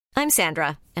I'm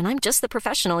Sandra, and I'm just the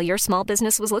professional your small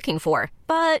business was looking for.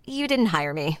 But you didn't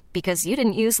hire me because you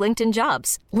didn't use LinkedIn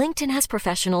Jobs. LinkedIn has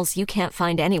professionals you can't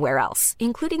find anywhere else,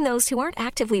 including those who aren't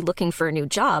actively looking for a new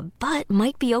job, but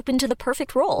might be open to the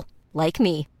perfect role, like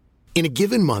me. In a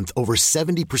given month, over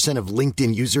 70% of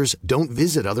LinkedIn users don't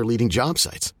visit other leading job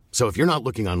sites. So if you're not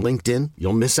looking on LinkedIn,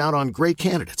 you'll miss out on great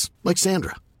candidates like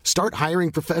Sandra. Start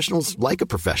hiring professionals like a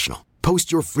professional.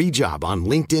 Post your free job on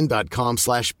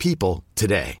linkedin.com/people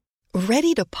today.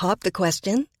 Ready to pop the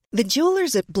question? The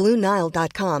jewelers at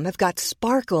BlueNile.com have got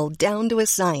sparkle down to a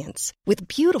science with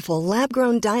beautiful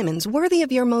lab-grown diamonds worthy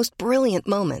of your most brilliant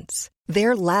moments.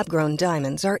 Their lab-grown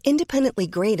diamonds are independently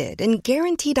graded and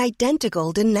guaranteed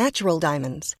identical to natural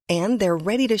diamonds, and they're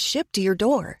ready to ship to your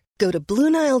door. Go to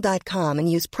BlueNile.com and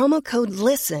use promo code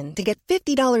LISTEN to get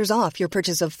 $50 off your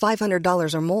purchase of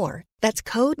 $500 or more. That's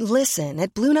code LISTEN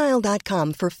at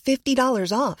BlueNile.com for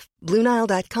 $50 off.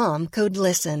 BlueNile.com, code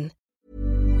LISTEN.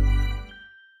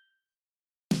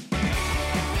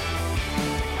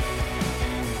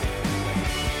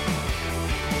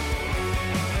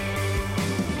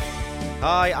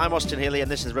 Hi, I'm Austin Healy,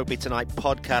 and this is Rugby Tonight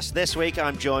podcast. This week,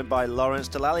 I'm joined by Lawrence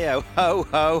Dallaglio. Ho,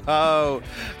 ho, ho,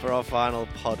 for our final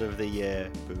pod of the year.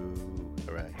 Boo,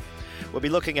 hooray. We'll be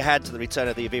looking ahead to the return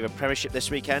of the Aviva Premiership this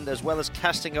weekend, as well as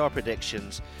casting our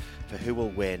predictions for who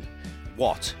will win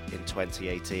what in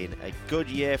 2018. A good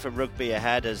year for rugby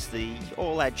ahead as the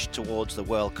all edge towards the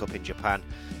World Cup in Japan.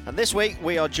 And this week,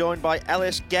 we are joined by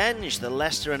Ellis Genge. The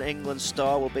Leicester and England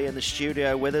star will be in the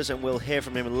studio with us, and we'll hear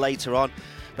from him later on.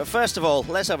 But first of all,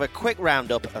 let's have a quick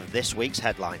roundup of this week's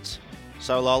headlines.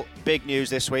 So, Lol, big news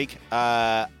this week.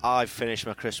 I've finished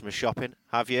my Christmas shopping.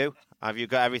 Have you? Have you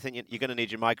got everything? You're going to need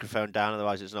your microphone down,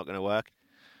 otherwise it's not going to work.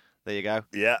 There you go.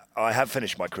 Yeah, I have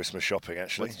finished my Christmas shopping,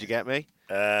 actually. What did you get me?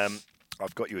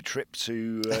 I've got you a trip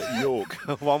to York.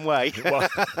 One way.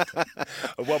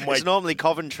 A one-way. It's normally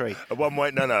Coventry. A one-way.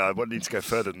 No, I need to go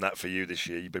further than that for you this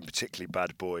year. You've been particularly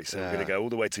bad boy, so we're going to go all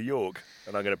the way to York,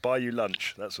 and I'm going to buy you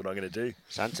lunch. That's what I'm going to do.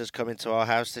 Santa's coming to our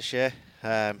house this year,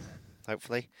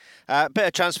 hopefully. Bit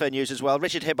of transfer news as well.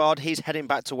 Richard Hibbard, he's heading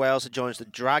back to Wales and joins the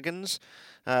Dragons.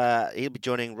 He'll be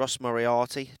joining Ross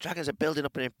Moriarty. The Dragons are building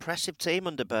up an impressive team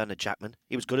under Bernard Jackman.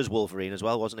 He was good as Wolverine as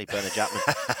well, wasn't he, Bernard Jackman?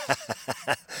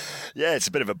 Yeah, it's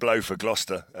a bit of a blow for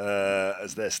Gloucester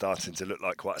as they're starting to look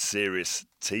like quite a serious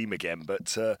team again. But,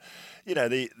 the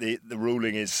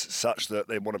ruling is such that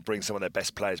they want to bring some of their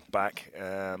best players back,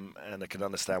 and I can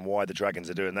understand why the Dragons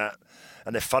are doing that.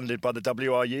 And they're funded by the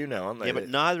WRU now, aren't they? Yeah, but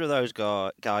neither of those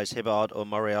guys, Hibbard or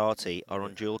Moriarty, are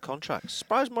on dual contracts.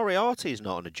 Surprised Moriarty's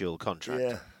not on a dual contract.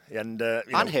 Yeah. And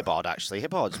Hibbard, actually.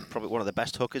 Hibbard's probably one of the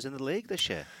best hookers in the league this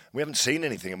year. We haven't seen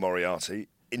anything of Moriarty.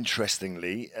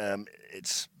 Interestingly,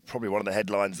 it's probably one of the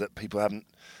headlines that people haven't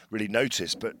really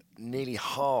noticed, but nearly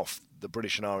half the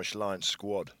British and Irish Lions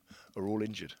squad are all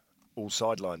injured, all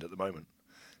sidelined at the moment.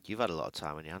 You've had a lot of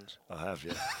time on your hands. I have,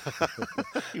 yeah.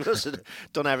 You must have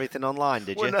done everything online,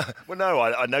 did you?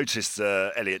 I noticed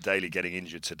Elliot Daly getting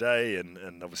injured today and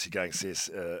obviously going to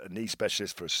see a knee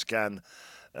specialist for a scan.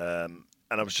 And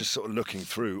I was just sort of looking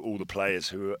through all the players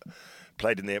who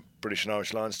played in the British and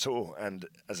Irish Lions tour, and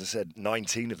as I said,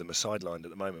 19 of them are sidelined at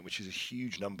the moment, which is a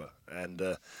huge number. And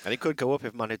it could go up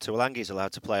if Manu Tuolangi's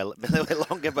allowed to play a little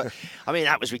bit longer. But I mean,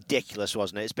 that was ridiculous,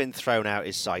 wasn't it? It's been thrown out,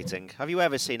 his sighting. Have you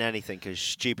ever seen anything as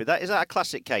stupid? Is that a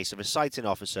classic case of a sighting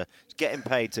officer getting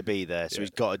paid to be there, so he's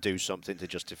got to do something to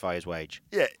justify his wage?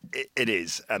 Yeah, it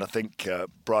is. And I think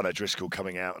Brian O'Driscoll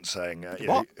coming out and saying,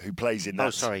 who plays in that?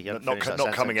 Oh, sorry,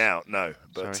 not coming out, no,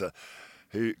 but.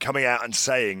 Who coming out and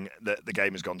saying that the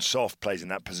game has gone soft, plays in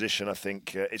that position. I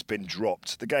think it's been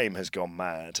dropped. The game has gone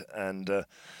mad. And,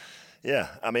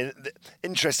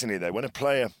 interestingly, though, when a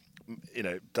player,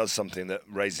 does something that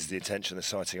raises the attention of the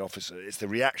sighting officer, it's the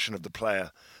reaction of the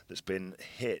player that's been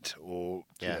hit or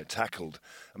tackled.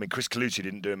 I mean, Chris Colucci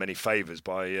didn't do him any favours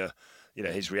by...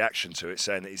 his reaction to it,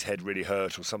 saying that his head really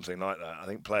hurt or something like that. I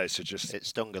think players should just... It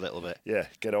stung a little bit. Yeah,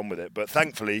 get on with it. But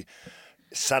thankfully...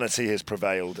 sanity has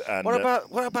prevailed. And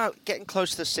what about getting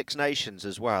close to the Six Nations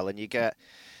as well? And you get,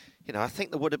 I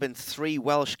think there would have been 3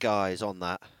 Welsh guys on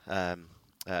that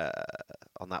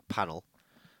panel.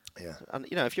 Yeah. And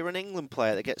if you're an England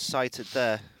player that gets cited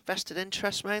there, vested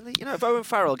interest mainly. If Owen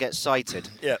Farrell gets cited,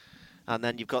 yeah, and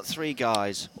then you've got 3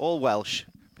 guys, all Welsh,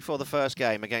 before the first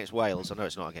game against Wales. I know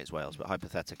it's not against Wales, but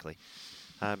hypothetically.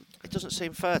 It doesn't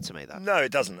seem fair to me, that. No,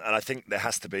 it doesn't. And I think there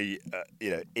has to be,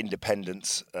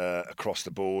 independence across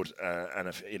the board.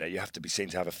 And, you have to be seen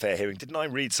to have a fair hearing. Didn't I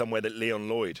read somewhere that Leon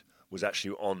Lloyd was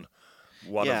actually on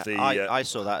one of the. I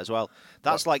saw that as well.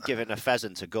 That's like giving a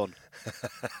pheasant a gun.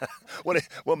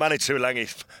 well, Manu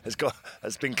Tuilagi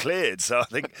has been cleared, so I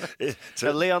think.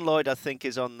 So Leon Lloyd, I think,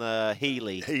 is on the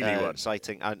Healy one.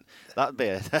 sighting, and that'd be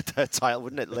a title,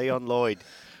 wouldn't it? Leon Lloyd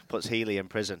puts Healy in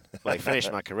prison. Well, he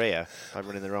finished my career by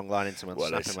running the wrong line into him and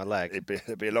snapping my leg.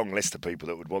 It'd be a long list of people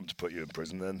that would want to put you in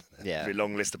prison then. Yeah. It'd be a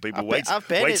long list of people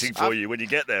waiting for you when you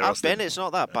get there. I've been. It's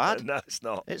not that bad. No, it's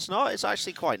not. It's not. It's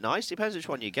actually quite nice. Depends which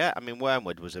one you get. I mean,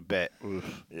 Wormwood was a bit...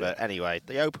 But anyway,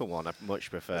 the open one I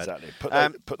much preferred. Exactly.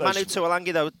 Manu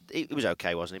Tuilagi, though, he was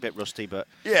okay, wasn't he? A bit rusty, but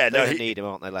they need him,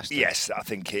 aren't they, Leicester? Yes, I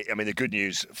think the good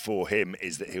news for him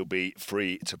is that he'll be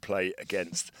free to play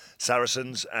against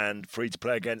Saracens and free to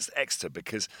play against Exeter,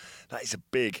 because that is a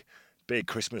big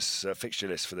Christmas fixture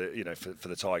list for the for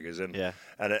the Tigers, and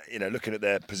looking at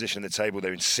their position in the table,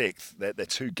 they're in 6th. They're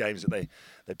 2 games that they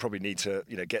probably need to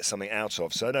get something out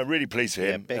of. So no, really pleased for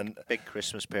him. Big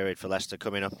Christmas period for Leicester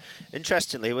coming up.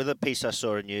 Interestingly, with a piece I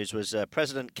saw in news was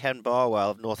President Ken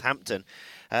Barwell of Northampton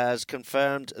has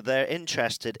confirmed they're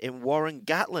interested in Warren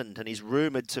Gatland, and he's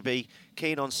rumoured to be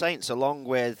keen on Saints, along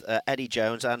with Eddie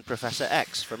Jones and Professor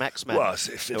X from X-Men. Well,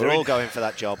 they're all going for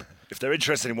that job. If they're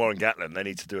interested in Warren Gatland, they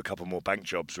need to do a couple more bank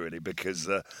jobs, really, because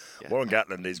Warren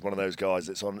Gatland is one of those guys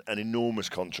that's on an enormous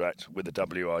contract with the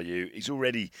WRU. He's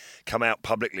already come out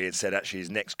publicly and said actually his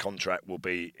next contract will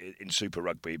be in Super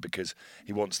Rugby, because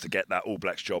he wants to get that All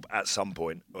Blacks job at some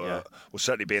point, or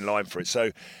certainly be in line for it.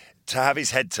 So to have his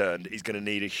head turned, he's going to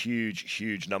need a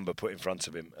huge number put in front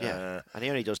of him. Yeah, and he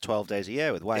only does 12 days a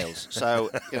year with Wales. So,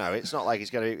 it's not like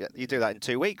he's going to... You do that in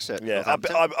 2 weeks at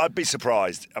Northampton. I'd be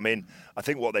surprised. I mean, I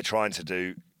think what they're trying to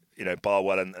do,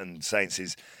 Barwell and Saints,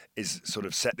 is sort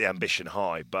of set the ambition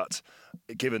high. But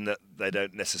given that they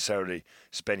don't necessarily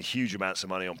spend huge amounts of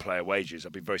money on player wages,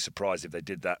 I'd be very surprised if they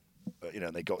did that.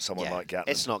 They got someone like Gatland.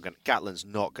 Gatland's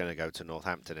not going to go to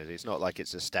Northampton, is it? It's not like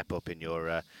it's a step up in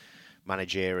your...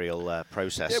 managerial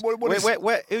process. Yeah,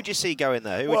 who do you see going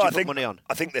there? Who would you put money on?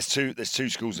 I think there's two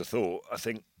schools of thought. I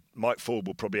think Mike Ford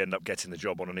will probably end up getting the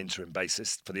job on an interim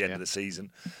basis for the end of the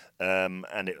season,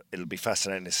 and it'll be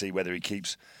fascinating to see whether he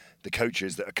keeps the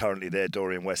coaches that are currently there,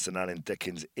 Dorian West and Alan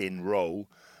Dickens, in role,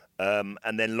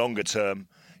 and then longer term.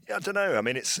 I don't know. I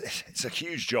mean, it's a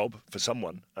huge job for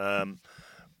someone.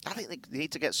 I think they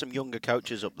need to get some younger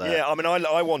coaches up there. Yeah, I mean,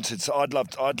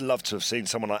 I'd love to have seen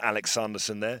someone like Alex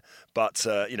Sanderson there, but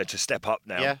to step up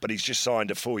now. Yeah. But he's just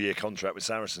signed a 4-year contract with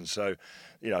Saracens, so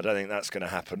I don't think that's going to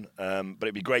happen. But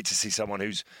it'd be great to see someone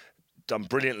who's done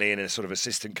brilliantly in a sort of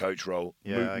assistant coach role,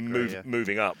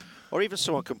 moving up. Or even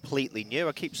someone completely new.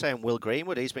 I keep saying Will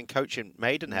Greenwood. He's been coaching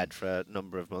Maidenhead for a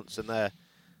number of months, and they're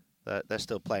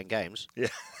still playing games.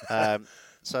 Yeah.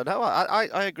 So, no,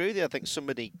 I agree with you. I think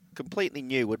somebody completely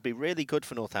new would be really good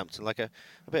for Northampton, like a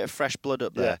bit of fresh blood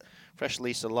up there, fresh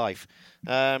lease of life.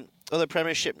 Other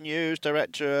Premiership news,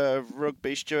 Director of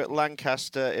Rugby Stuart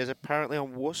Lancaster is apparently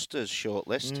on Worcester's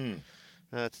shortlist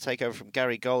to take over from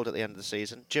Gary Gold at the end of the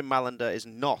season. Jim Malander is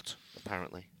not,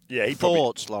 apparently. Yeah,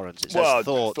 Thoughts, Lawrence. It says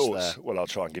thoughts there. Well, I'll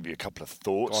try and give you a couple of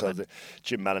thoughts. So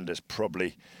Jim Malander's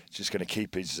probably just going to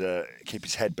keep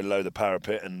his head below the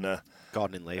parapet and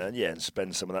gardening leave. And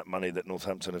spend some of that money that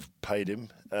Northampton have paid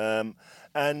him.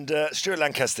 And Stuart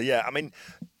Lancaster, I mean,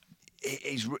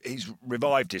 he's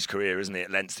revived his career, isn't he,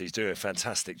 at Leinster? He's doing a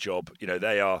fantastic job.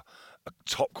 They are a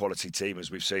top quality team, as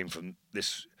we've seen from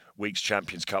this week's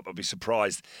Champions Cup. I'd be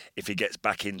surprised if he gets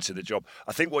back into the job.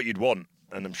 I think what you'd want,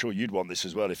 and I'm sure you'd want this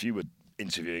as well if you were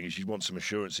interviewing, is you'd want some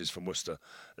assurances from Worcester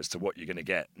as to what you're going to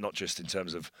get, not just in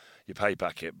terms of your pay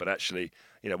packet, but actually,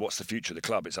 what's the future of the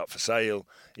club? It's up for sale.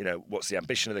 What's the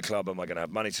ambition of the club? Am I going to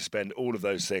have money to spend? All of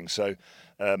those things. So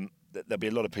there'll be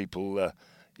a lot of people,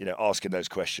 asking those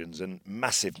questions. And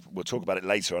massive, we'll talk about it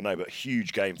later, I know, but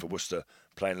huge game for Worcester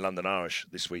playing London Irish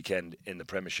this weekend in the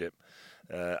Premiership.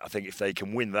 I think if they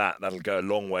can win that, that'll go a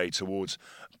long way towards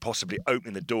possibly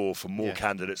opening the door for more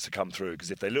candidates to come through.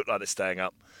 Because if they look like they're staying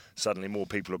up, suddenly more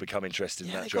people will become interested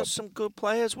in that they've job. Got some good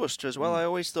players, Worcester, as well. I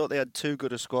always thought they had too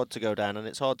good a squad to go down, and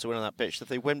it's hard to win on that pitch. If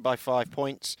they win by 5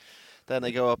 points, then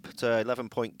they go up to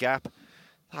 11-point gap.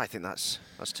 I think that's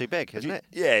too big, isn't it?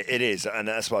 Yeah, it is, and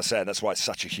that's what I said. That's why it's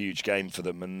such a huge game for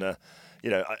them. And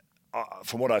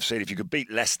from what I've seen, if you could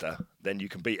beat Leicester, then you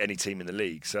can beat any team in the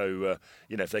league. So,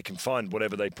 if they can find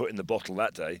whatever they put in the bottle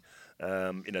that day,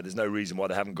 there's no reason why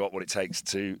they haven't got what it takes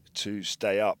to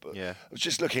stay up. Yeah. I was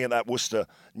just looking at that Worcester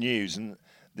news, and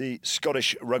the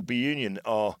Scottish Rugby Union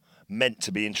are meant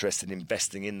to be interested in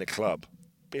investing in the club.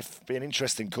 Be an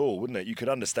interesting call, wouldn't it? You could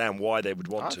understand why they would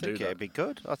want to do that. I think it'd be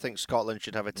good. I think Scotland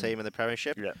should have a team in the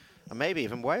Premiership, and maybe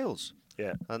even Wales.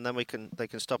 Yeah, and then they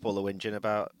can stop all the whinging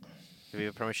about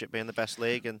the Premiership being the best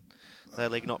league and their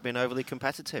league not being overly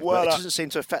competitive. Well, but it doesn't seem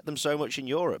to affect them so much in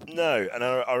Europe. No, and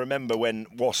I remember when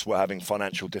Wasps were having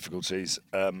financial difficulties,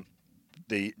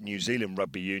 the New Zealand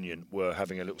Rugby Union were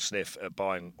having a little sniff at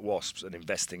buying Wasps and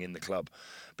investing in the club,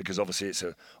 because obviously it's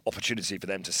an opportunity for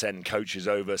them to send coaches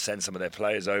over, send some of their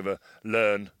players over,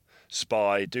 learn,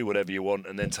 spy, do whatever you want,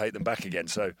 and then take them back again.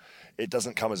 So it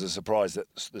doesn't come as a surprise that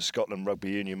the Scotland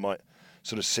Rugby Union might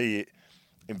sort of see it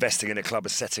investing in a club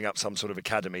as setting up some sort of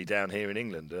academy down here in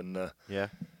England. And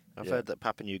I've heard that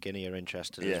Papua New Guinea are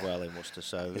interested as well in Worcester,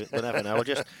 so we'll never know.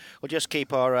 We'll just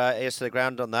keep our ears to the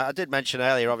ground on that. I did mention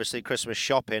earlier, obviously, Christmas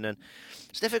shopping, and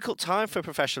it's a difficult time for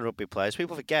professional rugby players.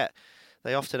 People forget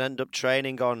they often end up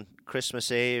training on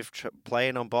Christmas Eve,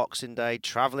 playing on Boxing Day,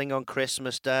 travelling on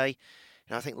Christmas Day.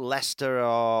 I think Leicester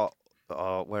are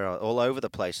all over the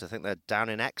place. I think they're down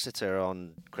in Exeter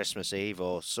on Christmas Eve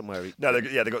or somewhere. No,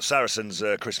 they've got Saracens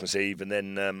Christmas Eve, and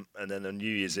then on New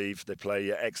Year's Eve they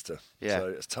play Exeter. Yeah, so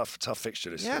it's tough fixture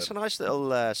this. Yeah, it's a nice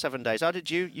little 7 days. How did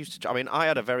you used to? I mean, I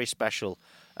had a very special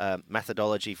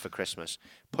methodology for Christmas.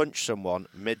 Punch someone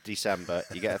mid-December,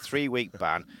 you get a 3-week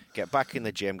ban, get back in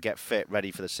the gym, get fit,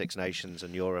 ready for the Six Nations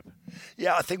and Europe.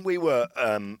 Yeah, I think we were.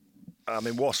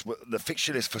 Wasp, the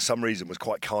fixture list for some reason was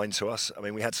quite kind to us. I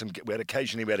mean, we had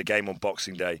occasionally a game on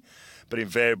Boxing Day, but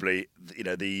invariably,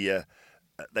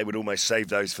 they would almost save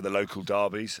those for the local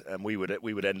derbies, and we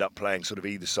would end up playing sort of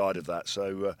either side of that.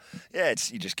 So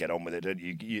you just get on with it, don't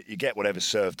you? You get whatever's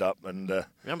served up. And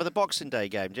remember the Boxing Day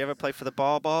game? Did you ever play for the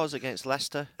Barbars against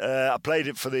Leicester? I played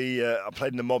it for I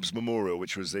played in the Mobs Memorial,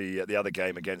 which was the other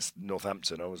game against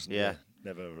Northampton. I was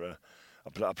never.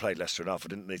 I played Leicester enough. I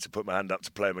didn't need to put my hand up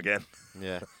to play them again.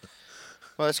 Yeah.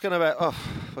 Well, it's going to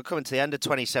be... we're coming to the end of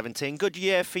 2017. Good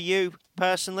year for you,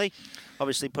 personally.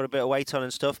 Obviously put a bit of weight on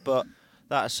and stuff, but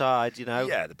that aside,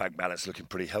 Yeah, the bank balance looking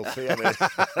pretty healthy. I mean,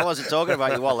 I wasn't talking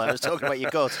about your wallet. I was talking about your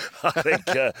gut. I think...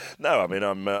 no, I mean,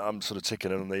 I'm sort of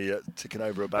ticking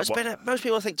over about... Most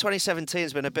people think 2017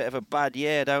 has been a bit of a bad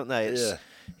year, don't they? Yeah.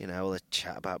 All the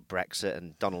chat about Brexit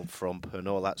and Donald Trump and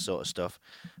all that sort of stuff.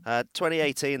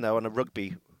 2018, though, on a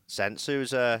rugby sense,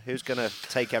 who's going to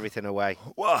take everything away?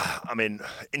 Well, I mean,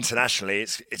 internationally,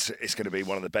 it's going to be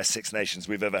one of the best Six Nations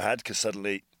we've ever had, because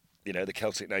suddenly, the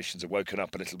Celtic nations have woken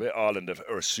up a little bit. Ireland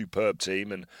are a superb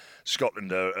team, and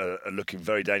Scotland are looking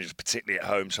very dangerous, particularly at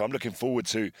home. So I'm looking forward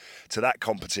to that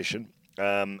competition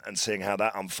and seeing how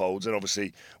that unfolds. And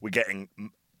obviously, we're getting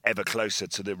ever closer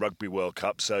to the Rugby World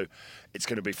Cup, so it's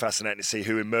going to be fascinating to see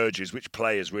who emerges, which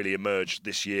players really emerge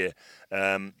this year,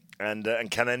 and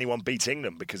can anyone beat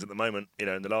England? Because at the moment,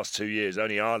 in the last 2 years,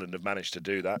 only Ireland have managed to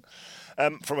do that.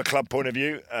 From a club point of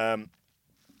view,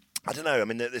 I don't know. I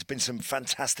mean, there's been some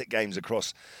fantastic games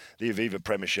across the Aviva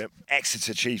Premiership.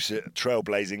 Exeter Chiefs are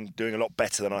trailblazing, doing a lot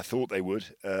better than I thought they would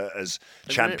as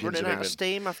champions running of England. Out of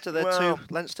steam after their two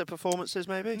Leinster performances,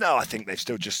 maybe? No, I think they've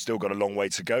still got a long way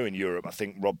to go in Europe. I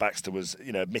think Rob Baxter was,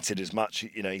 admitted as much.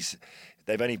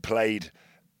 They've only played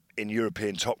in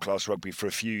European top-class rugby for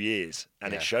a few years,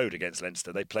 and it showed against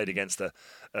Leinster. They played against a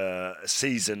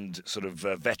seasoned sort of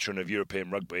veteran of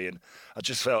European rugby, and I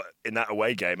just felt in that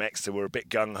away game, Exeter were a bit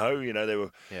gung-ho. They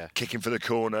were kicking for the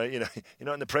corner. You're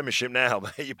not in the Premiership now,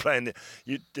 mate. You're playing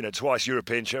twice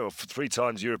European, 3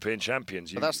 times European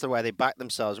champions. But that's the way they back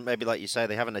themselves. Maybe, like you say,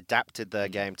 they haven't adapted their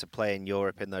game to play in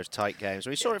Europe in those tight games.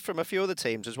 We saw it from a few other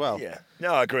teams as well. Yeah,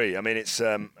 no, I agree. I mean, it's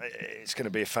going to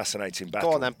be a fascinating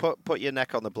battle. Go on then, put your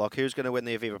neck on the block. Who's going to win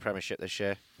the Aviva Premiership this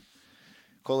year?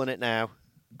 Calling it now.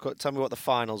 Tell me what the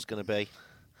final's going to be.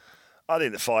 I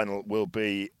think the final will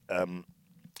be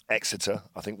Exeter.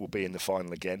 I think will be in the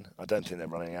final again. I don't think they're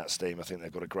running out of steam. I think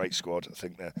they've got a great squad. I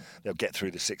think they'll get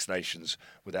through the Six Nations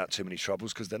without too many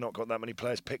troubles, because they've not got that many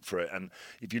players picked for it. And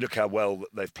if you look how well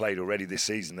they've played already this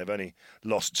season, they've only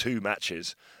lost 2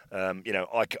 matches.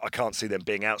 I can't see them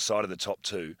being outside of the top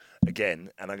 2 again,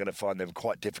 and I'm going to find them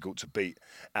quite difficult to beat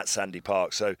at Sandy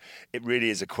Park. So it really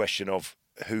is a question of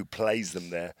who plays them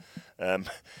there.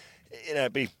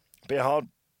 It'd be a hard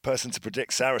person to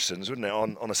predict Saracens, wouldn't it,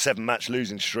 on a 7-match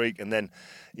losing streak, and then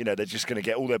they're just going to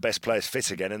get all their best players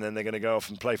fit again, and then they're going to go off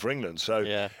and play for England. So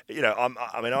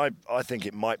I think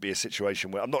it might be a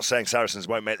situation where, I'm not saying Saracens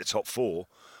won't make the top 4,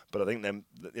 but I think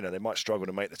they might struggle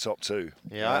to make the top 2.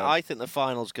 Yeah, I think the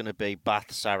final's going to be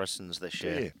Bath Saracens this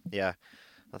year. Yeah.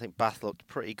 I think Bath looked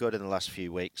pretty good in the last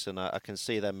few weeks, and I can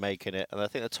see them making it. And I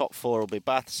think the top 4 will be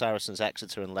Bath, Saracens,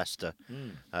 Exeter and Leicester,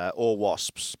 or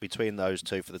Wasps, between those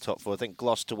 2 for the top 4. I think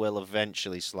Gloucester will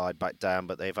eventually slide back down,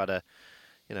 but they've had a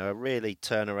really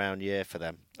turnaround year for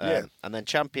them. And then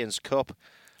Champions Cup,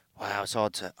 Wow, it's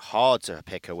hard to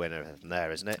pick a winner from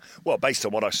there, isn't it? Well, based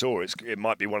on what I saw, it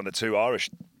might be one of the two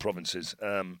Irish provinces.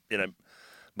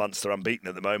 Munster unbeaten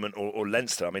at the moment, or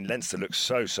Leinster. I mean, Leinster looks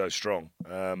so strong.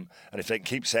 And if they can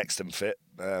keep Sexton fit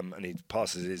and he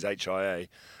passes his HIA,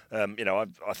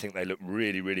 I think they look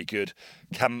really, really good.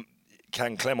 Can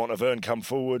Clermont Auvergne come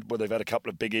forward? Well, they've had a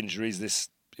couple of big injuries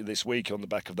this week on the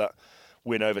back of that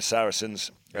win over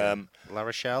Saracens. La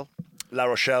Rochelle. La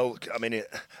Rochelle, I mean,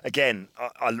 again,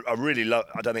 I really love.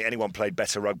 I don't think anyone played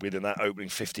better rugby than that opening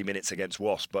 50 minutes against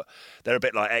Wasp, but they're a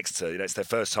bit like Exeter. It's their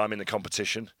first time in the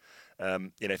competition.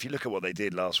 If you look at what they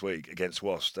did last week against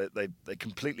Wasps, they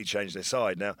completely changed their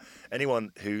side. Now,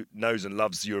 anyone who knows and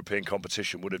loves European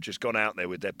competition would have just gone out there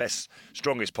with their best,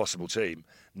 strongest possible team,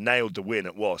 nailed the win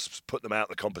at Wasps, put them out of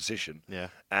the competition,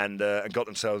 and got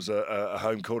themselves a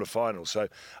home quarter final. So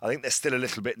I think they're still a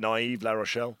little bit naive, La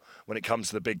Rochelle, when it comes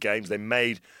to the big games. They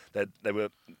were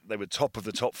top of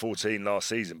the top 14 last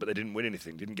season, but they didn't win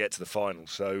anything, didn't get to the final.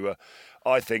 So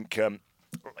I think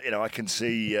I can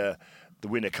see the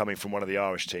winner coming from one of the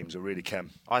Irish teams, or really can.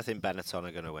 I think Benetton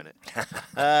are going to win it.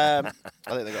 I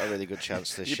think they've got a really good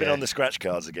chance this year. You've been on the scratch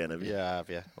cards again, have you? Yeah,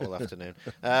 I have, all afternoon.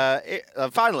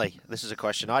 Finally, this is a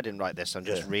question. I didn't write this. I'm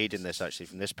just reading this, actually,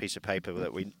 from this piece of paper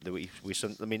that we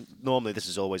I mean, normally this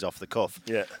is always off the cuff.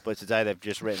 Yeah. But today they've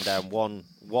just written down one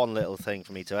little thing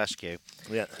for me to ask you.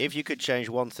 Yeah. If you could change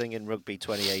one thing in rugby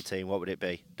 2018, what would it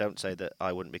be? Don't say that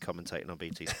I wouldn't be commentating on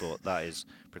BT Sport. That is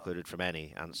precluded from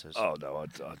any answers. Oh, no, I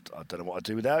don't know what I'd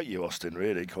do without you, Austin,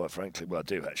 really, quite frankly. Well, I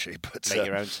do, actually. But make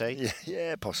your own tea?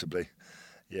 Yeah, possibly.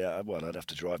 Yeah, well, I'd have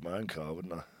to drive my own car,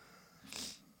 wouldn't I?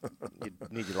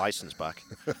 You'd need your licence back.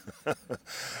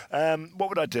 What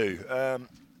would I do?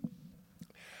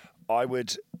 I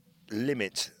would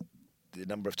limit the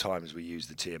number of times we use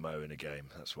the TMO in a game.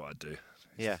 That's what I'd do.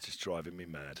 It's just driving me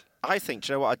mad. I think,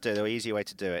 do you know what I'd do? The easy way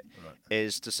to do it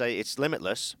is to say it's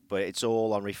limitless, but it's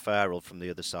all on referral from the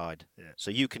other side. Yeah.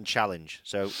 So you can challenge.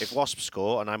 So if Wasps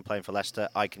score and I'm playing for Leicester,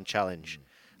 I can challenge.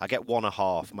 I get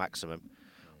 1.5 maximum.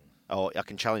 Or I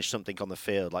can challenge something on the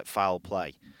field, like foul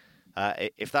play.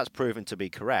 If that's proven to be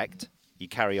correct, you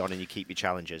carry on and you keep your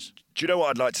challenges. Do you know what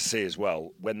I'd like to see as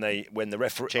well? When the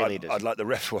referee, cheerleaders. I'd like the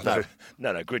referee.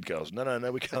 No, grid girls.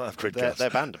 No, we can't have grid girls. They're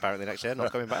banned apparently next year.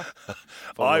 Not coming back.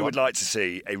 I would like to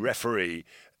see a referee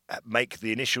make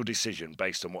the initial decision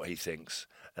based on what he thinks,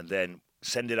 and then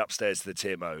send it upstairs to the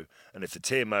TMO. And if the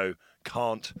TMO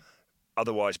can't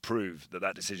otherwise prove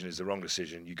that decision is the wrong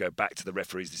decision, you go back to the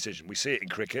referee's decision. We see it in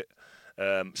cricket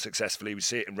successfully. We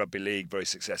see it in rugby league very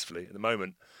successfully. At the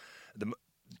moment,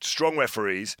 strong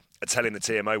referees are telling the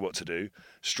TMO what to do.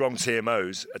 Strong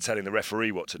TMOs are telling the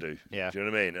referee what to do. Yeah. Do you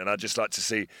know what I mean? And I'd just like to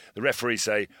see the referee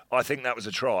say, I think that was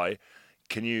a try.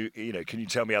 Can you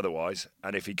tell me otherwise?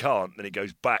 And if he can't, then it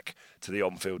goes back to the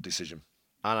on-field decision.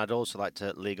 And I'd also like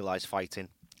to legalise fighting.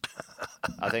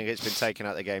 I think it's been taken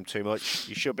out of the game too much.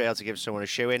 You should be able to give someone a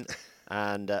shoe-in.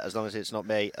 And as long as it's not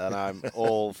me, then I'm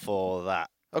all for that.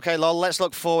 Okay, Lol, let's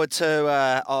look forward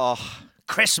to our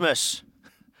Christmas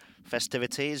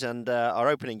festivities and our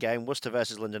opening game, Worcester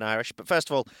versus London Irish. But first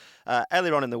of all,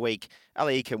 earlier on in the week,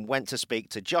 Ali Eakin went to speak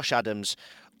to Josh Adams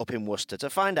up in Worcester to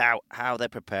find out how they're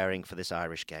preparing for this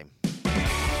Irish game.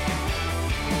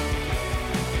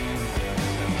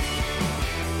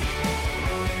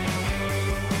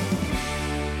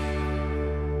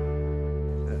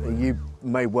 You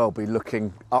may well be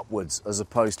looking upwards as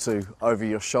opposed to over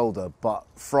your shoulder, but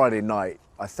Friday night,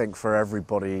 I think for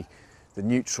everybody, the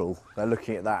neutral, they're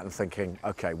looking at that and thinking,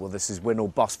 OK, well, this is win or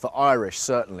bust for Irish,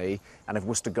 certainly, and if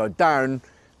Worcester go down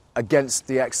against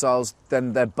the Exiles,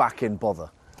 then they're back in bother.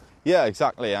 Yeah,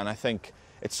 exactly, and I think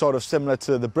it's sort of similar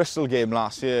to the Bristol game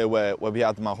last year where we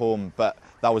had them at home, but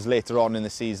that was later on in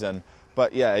the season.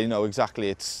 But yeah, exactly,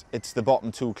 it's the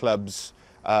bottom two clubs,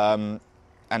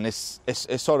 and it's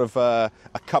sort of a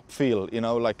cup feel,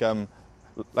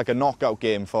 like a knockout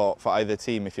game for either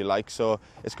team, if you like. So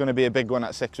it's going to be a big one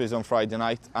at Sixers on Friday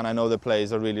night, and I know the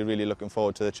players are really, really looking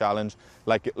forward to the challenge,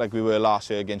 like we were last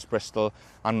year against Bristol.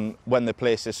 And when the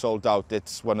place is sold out,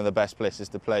 it's one of the best places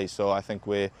to play. So I think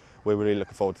we're really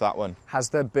looking forward to that one.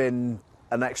 Has there been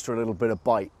an extra little bit of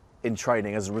bite in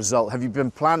training as a result? Have you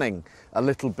been planning a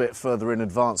little bit further in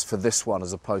advance for this one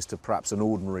as opposed to perhaps an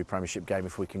ordinary Premiership game,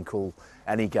 if we can call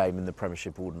any game in the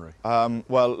Premiership ordinary?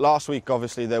 Well, last week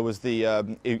obviously there was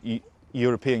the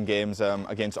European games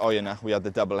against Oyonnax. We had the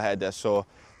double header, so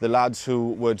the lads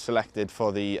who were selected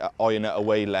for the Oyonnax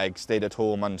away leg stayed at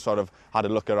home and sort of had a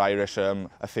look at Irish a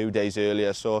few days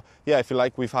earlier. So yeah, if you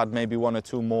like, we've had maybe 1 or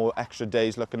 2 more extra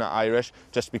days looking at Irish,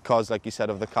 just because, like you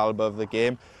said, of the calibre of the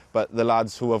game. But the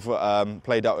lads who have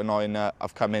played out in Oena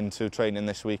have come into training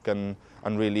this week and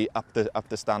really up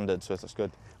the standard, so that's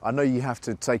good. I know you have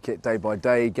to take it day by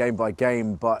day, game by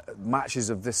game, but matches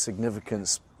of this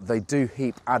significance, they do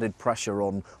heap added pressure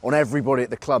on everybody at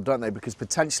the club, don't they? Because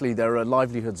potentially there are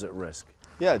livelihoods at risk.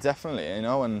 Yeah, definitely,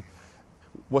 and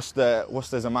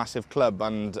Worcester's a massive club,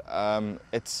 and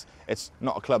it's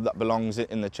not a club that belongs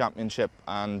in the Championship,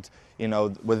 and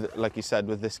with, like you said,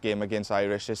 with this game against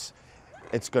Irish,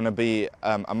 it's going to be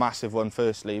a massive one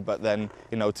firstly, but then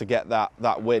to get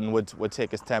that win would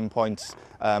take us 10 points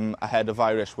ahead of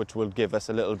Irish, which will give us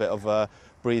a little bit of a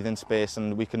breathing space,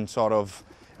 and we can sort of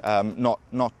not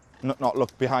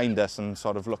look behind us and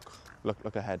sort of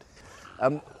look ahead.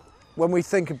 When we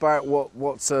think about what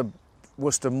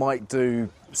Worcester might do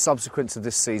subsequent to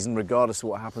this season, regardless of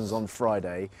what happens on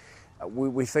Friday,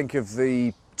 we think of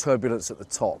the turbulence at the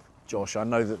top. Josh, I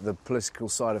know that the political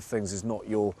side of things is not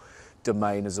your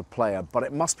domain as a player, but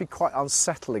it must be quite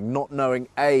unsettling not knowing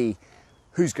A,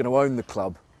 who's going to own the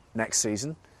club next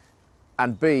season,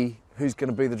 and B, who's going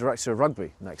to be the director of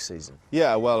rugby next season.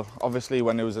 Yeah, well, obviously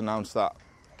when it was announced that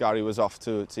Gary was off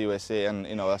to USA, and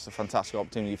that's a fantastic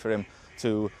opportunity for him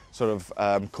to sort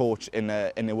of coach in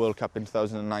a World Cup in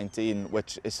 2019,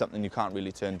 which is something you can't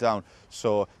really turn down.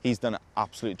 So he's done an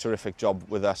absolutely terrific job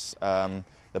with us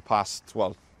the past,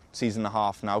 season and a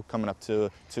half now, coming up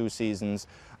to 2 seasons.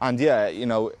 And yeah,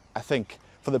 I think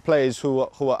for the players who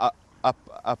are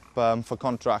up for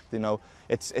contract,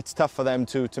 it's tough for them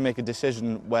to make a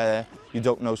decision where you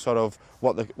don't know sort of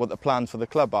what the plans for the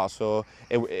club are. So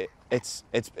it's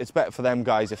better for them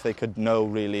guys if they could know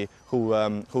really who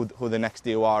the next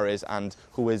DOR is and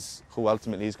who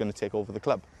ultimately is going to take over the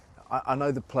club. I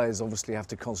know the players obviously have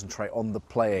to concentrate on the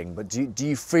playing, but do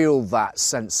you feel that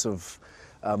sense of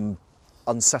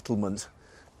unsettlement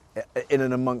in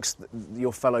and amongst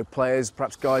your fellow players,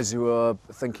 perhaps guys who are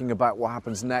thinking about what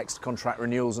happens next, contract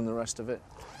renewals and the rest of it?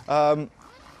 To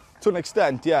an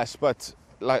extent, yes, but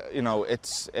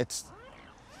it's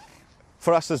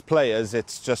for us as players,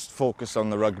 it's just focus on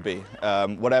the rugby.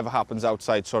 Whatever happens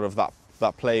outside sort of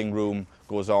that playing room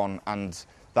goes on, and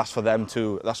that's for them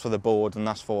that's for the board, and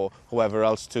that's for whoever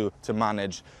else to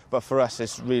manage. But for us,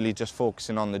 it's really just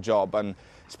focusing on the job, and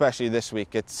especially this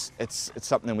week, it's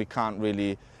something we can't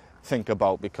really think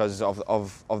about because of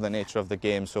the nature of the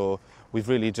game. So we've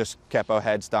really just kept our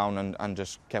heads down and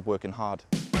just kept working hard.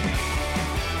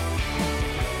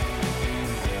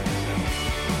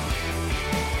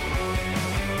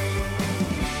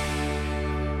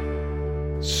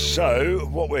 So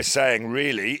what we're saying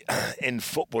really in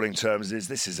footballing terms is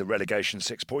this is a relegation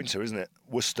 6-pointer, isn't it?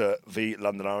 Worcester v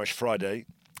London Irish, Friday,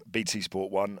 BT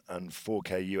Sport 1 and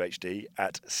 4K UHD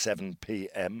at 7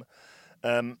 p.m.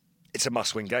 It's a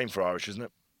must-win game for Irish, isn't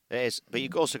it? It is, but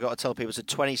you've also got to tell people it's the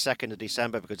 22nd of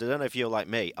December, because I don't know if you're like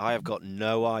me, I have got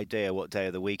no idea what day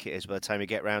of the week it is by the time you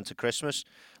get round to Christmas.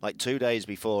 Like 2 days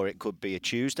before, it could be a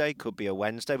Tuesday, could be a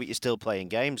Wednesday, but you're still playing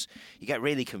games. You get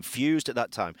really confused at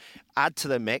that time. Add to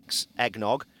the mix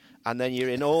eggnog, and then you're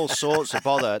in all sorts of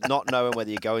bother, not knowing whether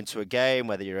you're going to a game,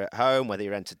 whether you're at home, whether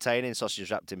you're entertaining,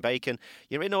 sausage wrapped in bacon.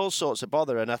 You're in all sorts of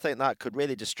bother, and I think that could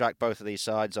really distract both of these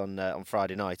sides on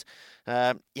Friday night.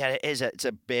 It is. It's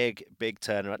a big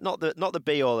turnaround. Not the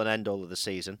be-all and end-all of the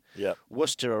season. Yeah.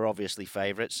 Worcester are obviously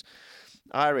favourites.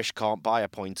 Irish can't buy a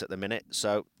point at the minute,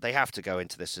 so they have to go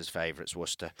into this as favourites,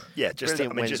 Worcester. Yeah,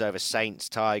 brilliant wins over Saints,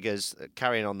 Tigers,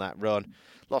 carrying on that run.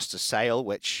 Lost to Sale,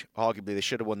 which arguably they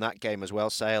should have won that game as well.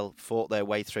 Sale fought their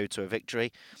way through to a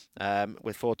victory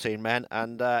with 14 men.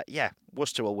 And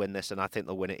Worcester will win this, and I think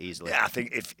they'll win it easily. Yeah, I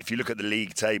think if you look at the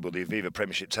league table, the Aviva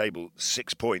Premiership table,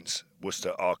 6 points,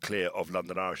 Worcester are clear of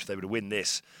London Irish. If they were to win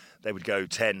this, they would go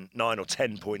 9 or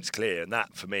 10 points clear. And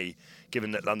that, for me,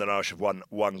 given that London Irish have won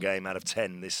 1 game out of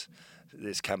 10 this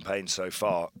campaign so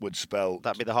far, would spell...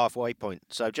 That'd be the halfway point.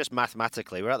 So just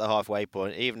mathematically, we're at the halfway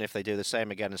point. Even if they do the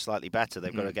same again and slightly better,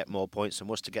 they've got to get more points and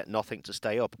Worcester get nothing to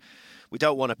stay up. We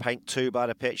don't want to paint too bad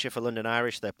a picture for London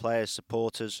Irish, their players,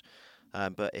 supporters,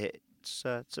 but it's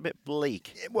a bit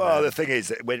bleak. Well, the thing is,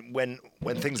 that when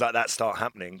things like that start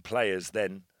happening, players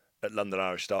then at London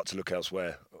Irish start to look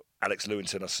elsewhere. Alex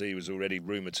Lewington, I see, was already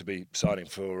rumoured to be signing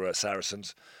for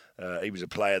Saracens. He was a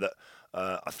player that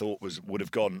I thought would have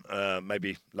gone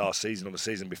maybe last season or the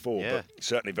season before, but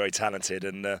certainly very talented,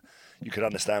 and you could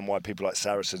understand why people like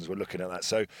Saracens were looking at that.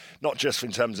 So not just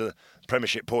in terms of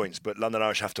Premiership points, but London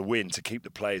Irish have to win to keep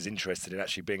the players interested in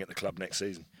actually being at the club next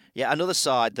season. Yeah, another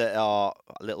side that are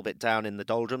a little bit down in the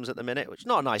doldrums at the minute, which is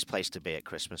not a nice place to be at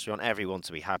Christmas. We want everyone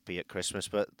to be happy at Christmas,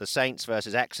 but the Saints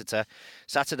versus Exeter,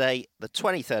 Saturday, the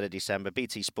 23rd of December,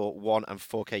 BT Sport 1 and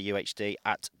 4K UHD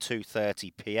at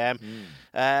 2:30 p.m.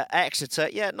 Exeter,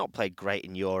 not played great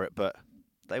in Europe, but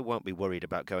they won't be worried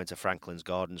about going to Franklin's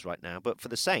Gardens right now. But for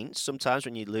the Saints, sometimes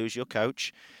when you lose your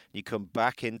coach, you come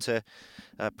back into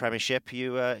Premiership,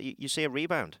 you see a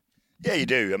rebound. Yeah, you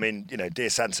do. I mean, dear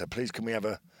Santa, please can we have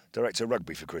a director of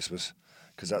rugby for Christmas?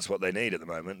 Because that's what they need at the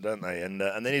moment, don't they? And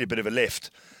they need a bit of a lift.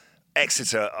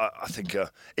 Exeter, I think,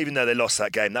 even though they lost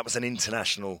that game, that was an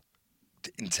international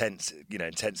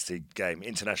intensity game,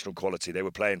 international quality. They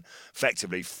were playing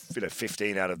effectively,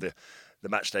 15 out of the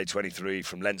match day 23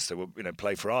 from Leinster will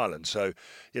play for Ireland. So,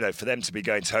 for them to be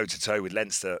going toe to toe with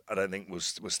Leinster, I don't think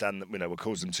will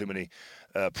cause them too many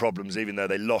problems, even though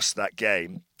they lost that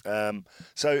game.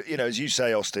 So, as you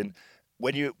say, Austin,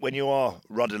 when you are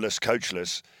rudderless,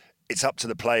 coachless, it's up to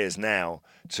the players now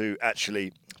to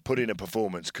actually put in a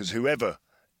performance, because whoever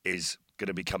is going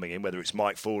to be coming in, whether it's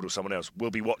Mike Ford or someone else, will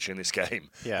be watching this game,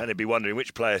 and they'll be wondering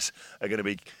which players are going to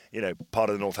be, part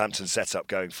of the Northampton setup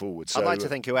going forward. So, I'd like to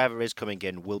think whoever is coming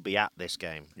in will be at this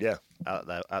game. Yeah,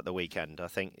 at the weekend. I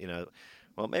think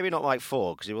well, maybe not Mike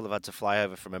Ford, because he will have had to fly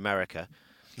over from America.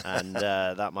 And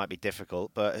that might be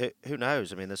difficult, but who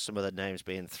knows? I mean, there's some other names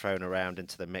being thrown around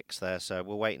into the mix there, so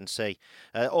we'll wait and see.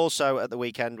 Also, at the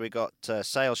weekend, we got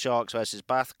Sale Sharks versus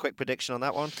Bath. Quick prediction on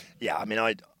that one? Yeah, I mean,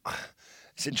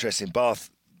 it's interesting. Bath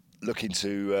looking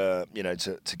to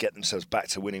to get themselves back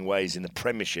to winning ways in the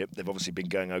Premiership. They've obviously been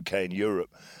going okay in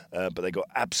Europe, but they got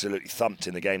absolutely thumped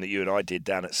in the game that you and I did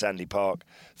down at Sandy Park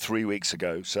 3 weeks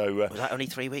ago. So was that only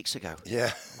 3 weeks ago?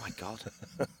 Yeah. Oh my God.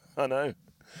 I know.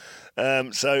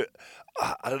 So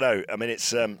I don't know. I mean,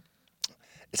 it's a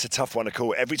tough one to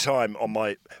call. Every time on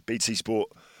my BT Sport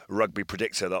rugby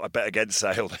predictor that I bet against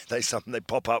Sale, they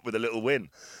pop up with a little win.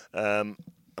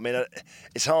 I mean,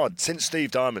 it's hard. Since Steve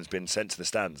Diamond's been sent to the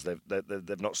stands,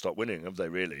 they've not stopped winning, have they,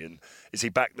 really? And is he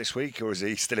back this week, or is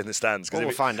he still in the stands? Well,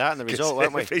 we'll find out in the result,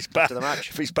 won't we? If he's back, after the match.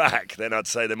 If he's back, then I'd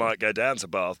say they might go down to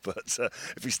Bath. But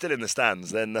if he's still in the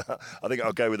stands, then I think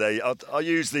I'll go with I'll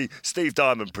use the Steve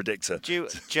Diamond predictor. Do you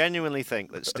genuinely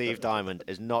think that Steve Diamond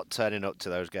is not turning up to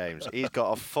those games? He's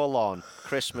got a full-on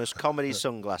Christmas comedy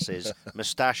sunglasses,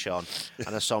 moustache on,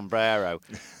 and a sombrero,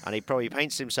 and he probably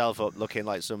paints himself up looking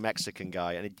like some Mexican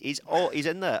guy. And he's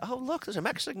in there. Oh, look, there's a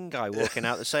Mexican guy walking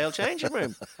out the Sale changing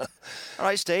room. All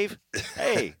right, Steve.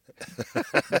 Hey.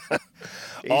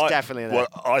 He's definitely in there. Well,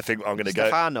 I think I'm going to go.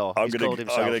 Stefano, I'm going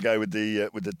to go with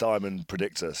the Diamond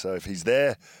predictor. So if he's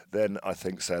there, then I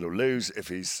think Sale will lose. If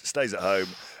he stays at home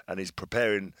and he's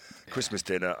preparing Christmas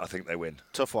dinner, I think they win.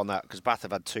 Tough one, that, because Bath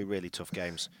have had two really tough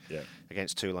games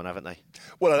against Toulon, haven't they?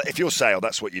 Well, if you're Sale,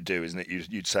 that's what you do, isn't it?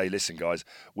 You'd say, listen, guys,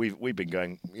 we've been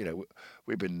going,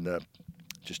 we've been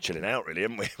just chilling out, really,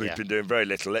 haven't we? We've been doing very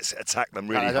little. Let's attack them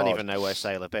really hard. I don't even know where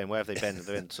Sale have been. Where have they been?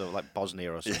 They're in sort of like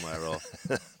Bosnia or somewhere, or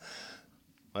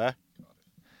where?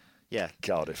 Yeah,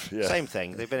 Cardiff. Yeah, same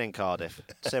thing. They've been in Cardiff.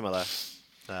 Similar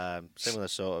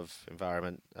sort of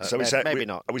environment. So maybe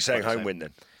not. Are we saying home win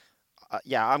then?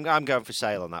 Yeah, I'm going for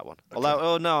Sale on that one. Okay.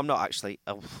 Although, no, I'm not actually.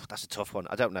 Oh, that's a tough one.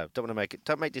 I don't know. Don't want to make it.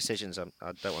 Don't make decisions. I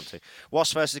don't want to.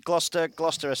 Wasps versus Gloucester.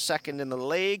 Gloucester are second in the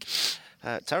league.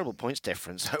 Terrible points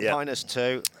difference.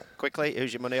 -2. Quickly,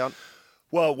 who's your money on?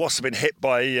 Well, Wasps have been hit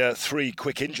by 3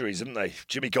 quick injuries, haven't they?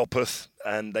 Jimmy Gopperth,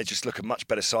 and they just look a much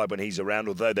better side when he's around,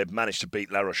 although they've managed to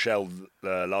beat La Rochelle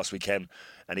last weekend,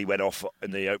 and he went off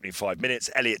in the opening 5 minutes.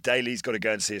 Elliot Daly's got to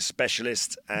go and see a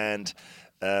specialist, and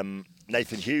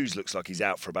Nathan Hughes looks like he's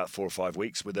out for about 4 or 5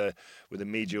 weeks with a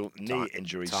medial knee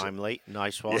injury. Timely,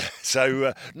 nice one. Yeah,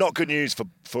 so not good news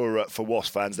for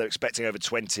Wasps fans. They're expecting over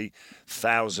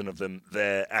 20,000 of them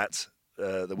there at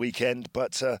the weekend,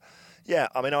 but. Yeah,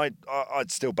 I mean,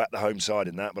 I'd still back the home side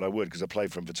in that, but I would, because I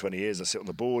played for them for 20 years. I sit on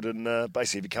the board, and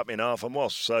basically, if you cut me in half, I'm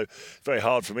Wasps. So very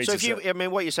hard for me to say. I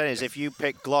mean, what you're saying is, if you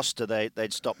pick Gloucester,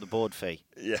 they'd stop the board fee.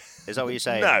 Yeah, is that what you're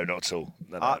saying? No, not at all.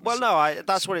 No,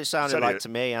 that's what it sounded like to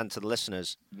me and to the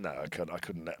listeners. No, I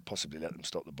couldn't possibly let them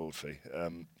stop the board fee.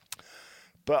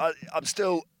 But I'm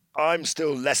still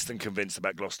less than convinced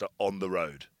about Gloucester on the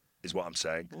road. Is what I'm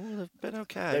saying. Oh, they've been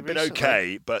okay. They've been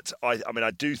okay, but I mean,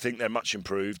 I do think they're much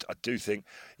improved. I do think,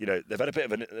 they've had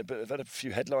they've had a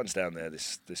few headlines down there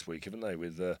this week, haven't they?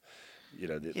 With you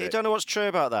don't know what's true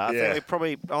about that. I think we're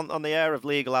probably on the air of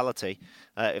legality,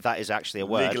 if that is actually a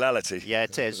word. Legality. Yeah,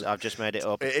 it is. I've just made it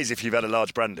up. It is if you've had a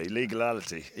large brandy.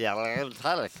 Legality. Yeah,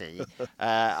 legality.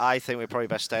 I think we're probably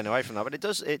best staying away from that. But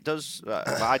it does.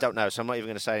 I don't know, so I'm not even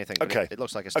going to say anything. Okay. It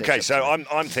looks like a stitch okay. So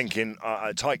I'm thinking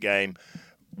a tight game.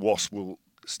 Wasps will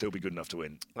still be good enough to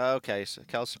win. Okay, so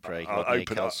Kelsupree.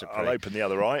 I'll open the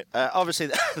other eye. Obviously,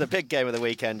 the big game of the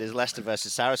weekend is Leicester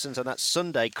versus Saracens, and that's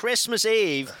Sunday, Christmas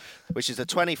Eve, which is the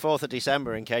 24th of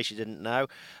December, in case you didn't know.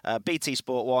 BT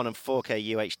Sport 1 and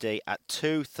 4K UHD at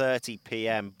 2:30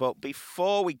 p.m. But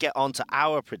before we get on to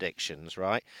our predictions,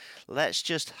 right, let's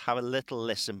just have a little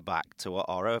listen back to what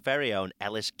our very own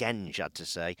Ellis Genge had to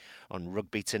say on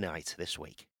Rugby Tonight this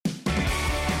week.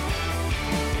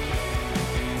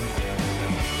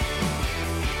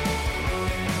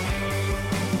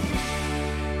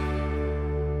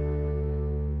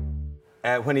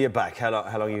 When are you back? How long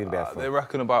are you going to be out for? They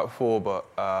reckon about 4,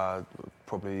 but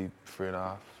probably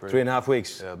 3.5. 3.5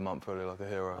 weeks? Yeah, a month early, like a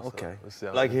hero. Okay,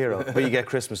 so like a hero. But you get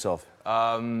Christmas off?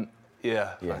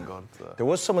 Yeah, thank God. So. There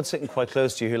was someone sitting quite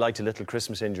close to you who liked a little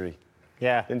Christmas injury.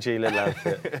 Yeah. Didn't you, little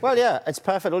outfit? Well, yeah, it's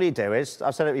perfect. All you do is,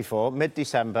 I've said it before,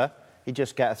 mid-December, you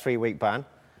just get a 3-week ban,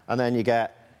 and then you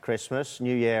get Christmas,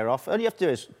 New Year off. All you have to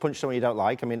do is punch someone you don't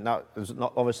like. I mean,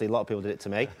 obviously a lot of people did it to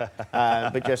me,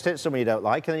 but just hit someone you don't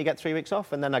like, and then you get 3 weeks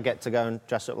off, and then I get to go and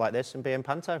dress up like this and be in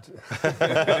Panto.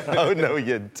 Oh, no,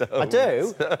 you don't. I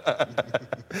do.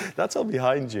 That's all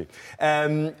behind you.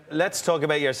 Let's talk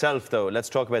about yourself, though. Let's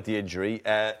talk about the injury.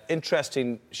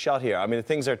 Interesting shot here. I mean,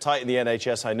 things are tight in the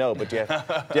NHS, I know, but do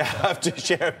you have to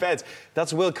share beds?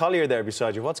 That's Will Collier there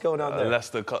beside you. What's going on there?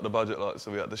 Leicester cut the budget, so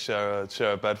we had to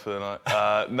share a bed for the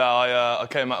night. No, I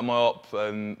came out of my op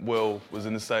and Will was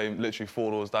in the same, literally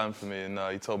 4 doors down from me, and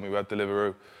he told me we had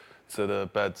Deliveroo to the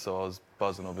bed, so I was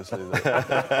buzzing, obviously. We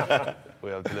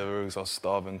have Deliveroo, because I was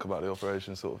starving, come out of the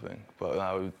operation sort of thing. But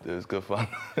no, it was good fun.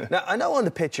 Now, I know on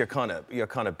the pitch you're kind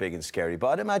of big and scary, but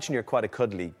I'd imagine you're quite a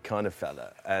cuddly kind of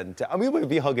fella. And I mean, we'll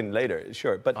be hugging later,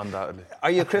 sure. But undoubtedly. Are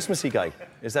you a Christmassy guy?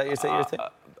 Is that your thing?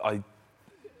 I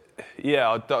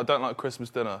don't like Christmas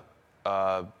dinner,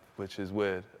 which is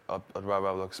weird. I'd rather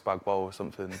have like a spag bowl or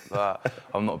something like that.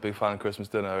 I'm not a big fan of Christmas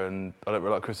dinner, and I don't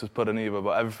really like Christmas pudding either,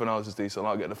 but everything else is decent. I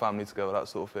like getting the family together, that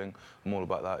sort of thing. I'm all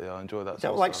about that, yeah, I enjoy that. You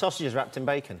don't like sausages wrapped in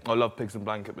bacon? I love pigs and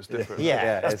blanket, but it's different.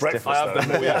 Yeah, it's breakfast. I have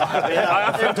them all, yeah. I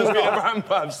have them all, Abraham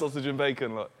Pabs, sausage and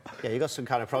bacon. Like. Yeah, you've got some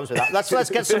kind of problems with that. Let's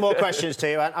get some more questions to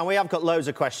you, and we have got loads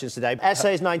of questions today.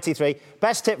 Essays 93.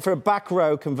 Best tip for a back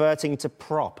row converting to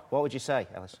prop. What would you say,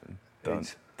 Ellis?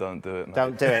 Don't do it, mate.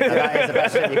 Don't do it. No, that is the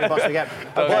best tip you can possibly get.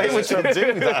 Why would you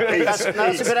do that?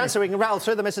 That's a good answer. We can rattle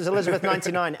through them. Mrs. Elizabeth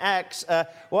 99X.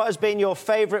 What has been your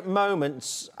favourite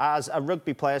moments as a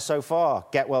rugby player so far?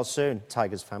 Get well soon,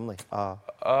 Tigers family.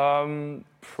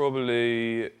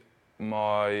 Probably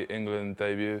my England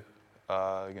debut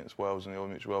against Wales in the All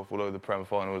Mutual Wealth. Although the Prem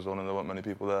final was on and there weren't many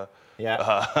people there.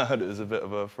 Yeah. It was a bit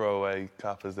of a throwaway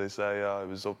cap, as they say. It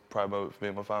was a proud moment for me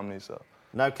and my family. So.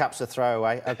 No caps a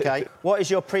throwaway. OK. What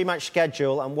is your pre-match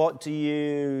schedule and what do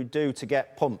you do to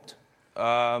get pumped? We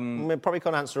probably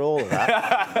can't answer all of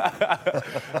that.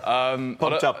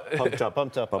 Pumped up.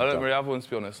 I don't really have one, to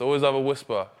be honest. I always have a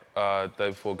whisper day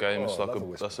before game. It's like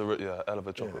that's a hell of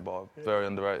a chocolate bar. Very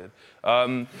underrated.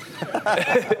 I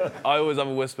always have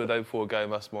a whisper day before a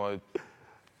game. That's my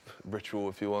ritual,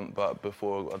 if you want. But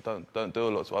before, I don't do a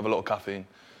lot. So I have a lot of caffeine.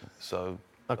 So.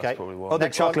 Okay. That's probably why. Other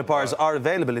chocolate bars are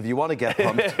available if you want to get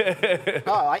pumped.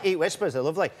 Oh, I eat whispers. They're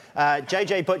lovely.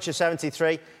 JJ Butcher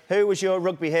 73. Who was your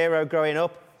rugby hero growing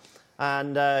up,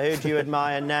 and who do you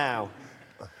admire now?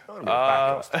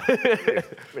 I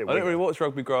didn't really watch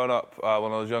rugby growing up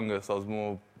when I was younger,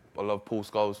 so I loved Paul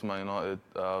Scholes from Man United.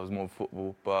 I was more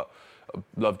football, but I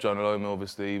loved Jonah Lomu,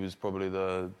 obviously. He was probably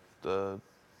the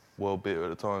world beater at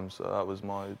the time, so that was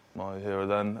my hero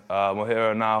then. My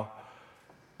hero now.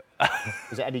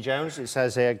 Is it Eddie Jones? It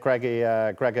says here,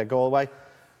 Gregor Galway.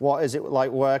 What is it like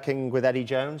working with Eddie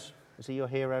Jones? Is he your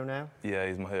hero now? Yeah,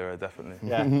 he's my hero, definitely.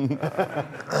 Yeah.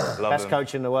 Best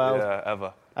coach in the world? Yeah,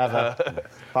 ever.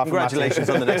 Congratulations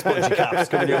on the next bunch of caps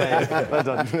coming your way. Well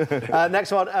done.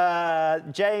 Next one,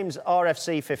 James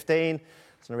RFC 15.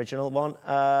 It's an original one.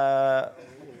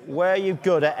 Were you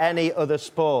good at any other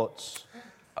sports?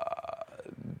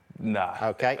 Nah.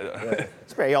 OK.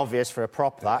 It's pretty obvious for a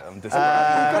prop, that. You've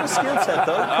got a skill set,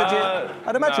 though.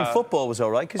 I'd imagine football was all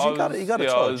right, because you got a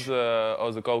touch. I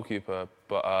was a goalkeeper,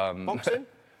 but... Boxing?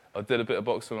 I did a bit of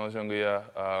boxing when I was younger, yeah,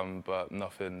 but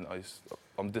nothing.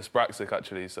 I'm dyspraxic,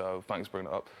 actually, so thanks for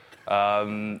bringing it up.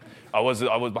 I was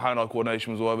behind eye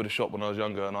coordination, was all over the shop when I was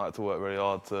younger, and I had to work really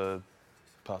hard to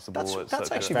pass the ball. That's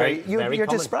actually you're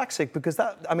dyspraxic, because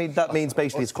that means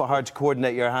basically it's quite hard to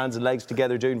coordinate your hands and legs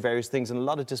together doing various things, and a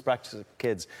lot of dyspraxic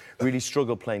kids really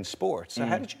struggle playing sports. So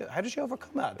how did you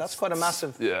overcome that? That's quite a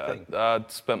massive thing. I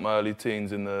spent my early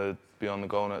teens in the beyond the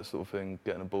goal net sort of thing,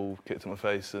 getting a ball kicked in my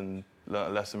face and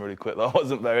learned a lesson really quick. I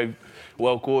wasn't very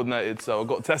well coordinated, so I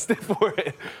got tested for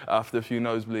it after a few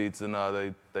nosebleeds, and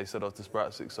they said I was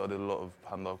dyspraxic, so I did a lot of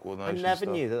hand-eye coordination. I never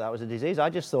knew that was a disease. I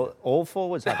just thought all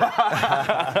forwards had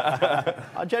it.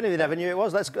 I genuinely never knew it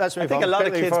was. Let's move on. I think a lot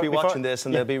of kids will be watching this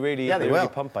and they'll be really, really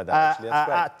pumped by that. Actually.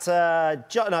 That's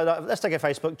great. Let's take a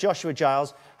Facebook. Joshua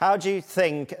Giles, how do you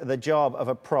think the job of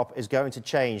a prop is going to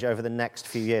change over the next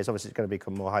few years? Obviously, it's going to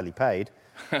become more highly paid.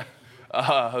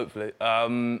 Hopefully.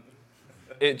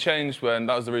 It changed when,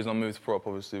 that was the reason I moved to prop,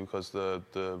 obviously, because the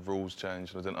rules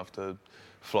changed. I didn't have to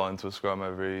fly into a scrum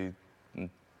and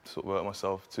sort of work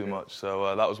myself too much.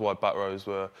 So that was why back rows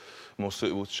were more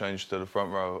suitable to change to the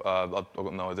front row. I've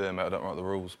got no idea, mate. I don't write the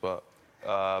rules, but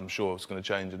I'm sure it's going to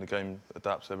change and the game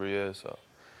adapts every year. So.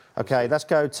 OK, let's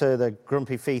go to the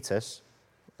grumpy fetus.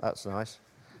 That's nice.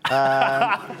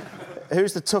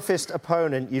 Who's the toughest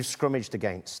opponent you've scrummaged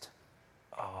against?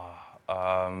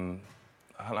 I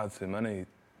haven't had too many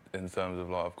in terms of,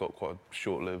 like, I've got quite a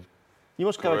short-lived. You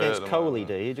must go against Coley,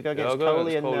 do you? Did you go against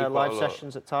Coley in live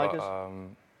sessions at Tigers?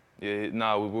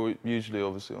 We're usually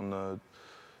obviously on the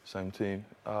same team.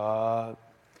 How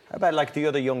about like the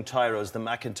other young tyros, the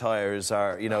McIntyres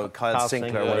or, you know, Kyle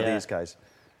Sinclair, one of these guys?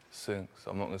 Sinks.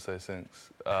 I'm not going to say Sinks.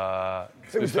 To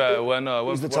be fair, who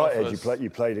was the tight edge you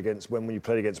played against when you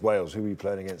played against Wales? Who were you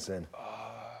playing against then?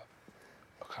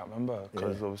 I can't remember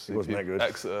because obviously he wasn't that good.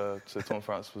 Exeter, so Tom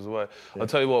Francis was away. I'll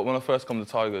tell you what, when I first come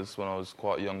to Tigers, when I was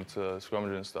quite young to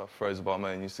scrummaging and stuff, Fraser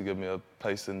Barmain used to give me a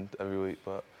pacing every week,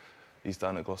 but he's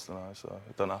down at Gloucester now, so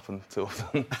it doesn't happen too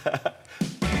often.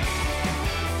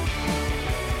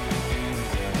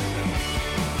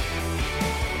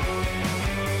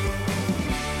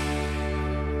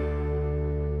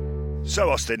 So,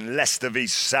 Austin, Leicester v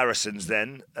Saracens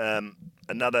then.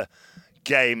 Another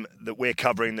game that we're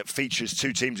covering that features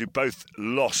two teams who both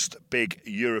lost big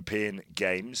European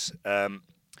games.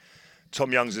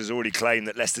 Tom Youngs has already claimed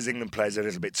that Leicester's England players are a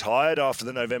little bit tired after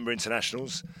the November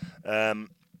internationals.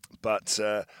 But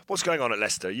what's going on at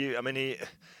Leicester? He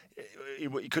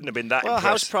couldn't have been that impressed.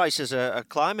 House prices are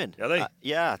climbing. Are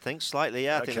they? I think slightly,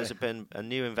 I think there's been a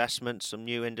new investment, some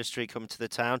new industry come to the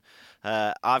town.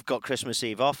 I've got Christmas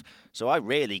Eve off, so I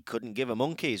really couldn't give a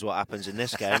monkeys what happens in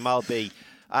this game. I'll be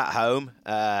at home,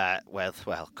 a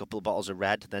couple of bottles of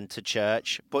red, then to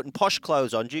church, putting posh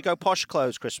clothes on. Do you go posh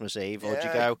clothes Christmas Eve, or do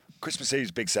you go... Christmas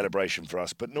Eve's a big celebration for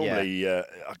us, but normally I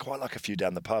quite like a few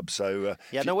down the pub. So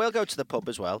we'll go to the pub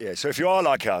as well. Yeah, so if you are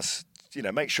like us,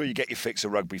 make sure you get your fix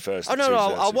of rugby first. Oh, no,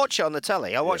 I'll watch it on the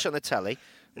telly. Watch it on the telly.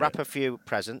 Wrap a few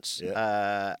presents.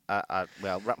 Wrap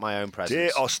my own presents.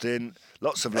 Dear Austin,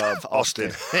 lots of love,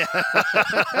 Austin.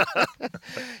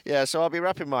 So I'll be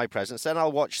wrapping my presents. Then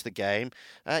I'll watch the game.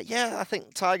 I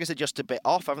think Tigers are just a bit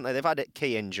off, haven't they? They've had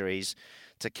key injuries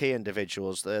to key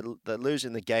individuals. They're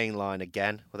losing the gain line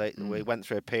again. We went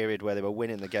through a period where they were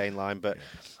winning the gain line, but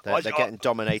they're getting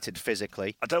dominated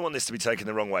physically. I don't want this to be taken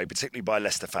the wrong way, particularly by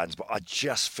Leicester fans, but I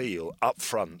just feel up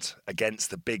front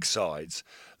against the big sides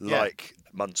like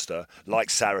Munster, like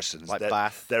Saracens, like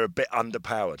Bath, they're a bit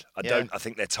underpowered. I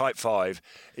think their type five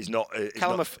is not.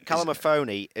 Callum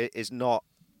Afoni is not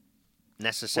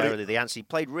necessarily the answer. He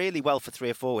played really well for 3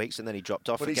 or 4 weeks and then he dropped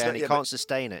off again. He can't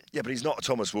sustain it. Yeah, but he's not a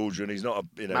Thomas Waldron. He's not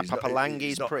a. Matt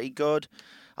Papalangi's pretty good.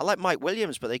 I like Mike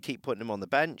Williams, but they keep putting him on the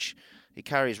bench. He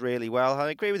carries really well. I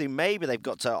agree with you. Maybe they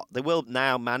will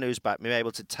now. Manu's back, be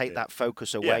able to take that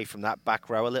focus away from that back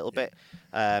row a little bit.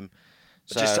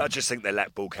 I just think they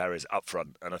lack ball carriers up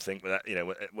front, and I think that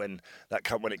when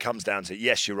it comes down to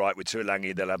yes, you're right. With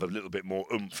Tuolangi, they'll have a little bit more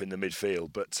oomph in the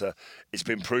midfield, but it's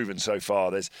been proven so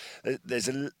far. There's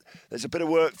a bit of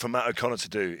work for Matt O'Connor to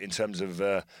do in terms of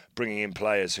bringing in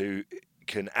players who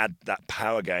can add that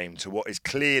power game to what is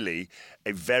clearly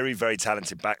a very, very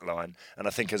talented backline. And I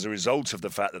think as a result of the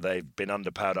fact that they've been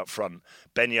underpowered up front,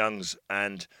 Ben Youngs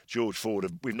and George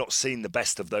Ford, we've not seen the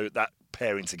best of that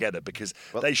pairing together because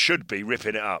they should be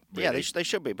ripping it up. Really. Yeah, they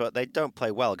should be, but they don't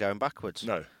play well going backwards.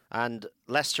 No. And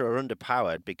Leicester are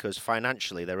underpowered because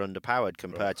financially they're underpowered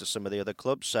compared to some of the other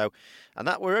clubs. And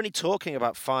that we're only talking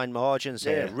about fine margins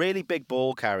here. Really big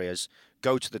ball carriers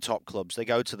go to the top clubs. They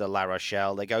go to the La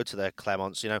Rochelle. They go to the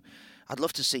Clermonts. I'd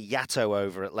love to see Yato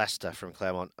over at Leicester from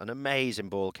Clermont. An amazing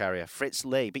ball carrier. Fritz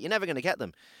Lee. But you're never going to get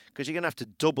them because you're going to have to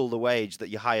double the wage that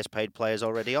your highest paid player's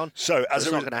already on. So it's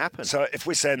not going to happen. So if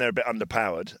we're saying they're a bit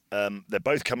underpowered, they're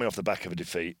both coming off the back of a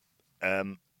defeat.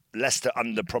 Leicester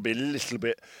under probably a little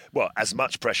bit, as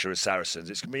much pressure as Saracens.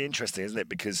 It's going to be interesting, isn't it?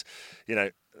 Because,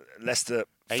 Leicester...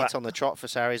 8 on the trot for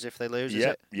Sarries if they lose, is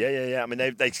it? Yeah. I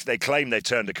mean, they claim they've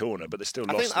turned a corner, but they're still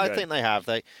lost. I think they have.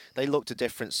 They looked a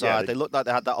different side. They looked like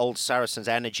they had that old Saracens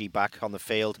energy back on the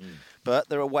field. But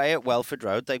they're away at Welford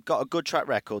Road. They've got a good track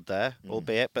record there,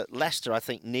 albeit. But Leicester, I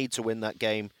think, need to win that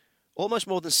game almost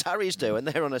more than Sarries do, and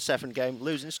they're on a 7-game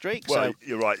losing streak. Well,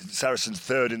 you're right. Saracens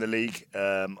 3rd in the league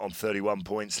on 31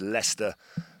 points. Leicester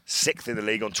 6th in the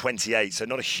league on 28. So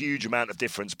not a huge amount of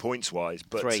difference points-wise.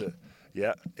 But 3.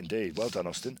 Yeah, indeed. Well done,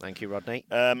 Austin. Thank you, Rodney.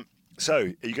 So, are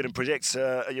you going to predict...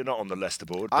 you're not on the Leicester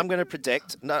board? I'm going to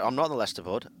predict... No, I'm not on the Leicester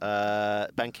board.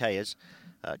 Ben Kay is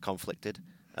conflicted.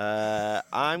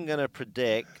 I'm going to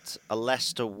predict a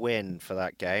Leicester win for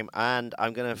that game, and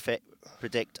I'm going to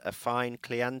predict a fine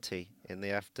Chianti in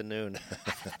the afternoon.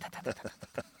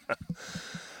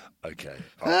 Okay.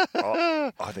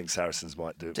 I think Saracens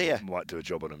might do a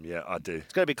job on them. Yeah, I do.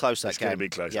 It's going to be close, that game. It's going to be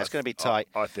close. Yeah, it's going to be tight.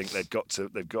 I think they've got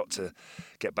to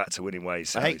get back to winning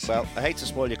ways. I hate to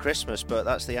spoil your Christmas, but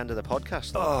that's the end of the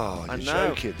podcast. Oh, you're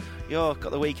joking. You've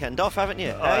got the weekend off, haven't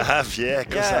you? I have, yeah. Of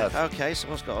course I have. Okay,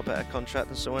 someone's got a better contract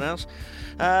than someone else.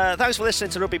 Thanks for listening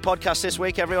to Rugby Podcast this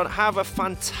week, everyone. Have a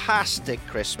fantastic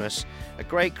Christmas, a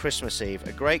great Christmas Eve,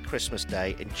 a great Christmas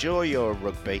Day. Enjoy your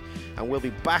rugby, and we'll be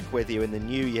back with you in the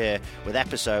new year with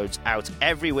episodes out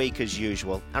every week as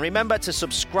usual. And remember to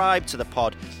subscribe to the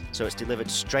pod so it's delivered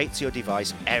straight to your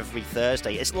device every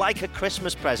Thursday. It's like a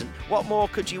Christmas present. What more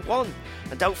could you want?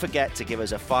 And don't forget to give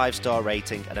us a 5-star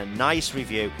rating and a nice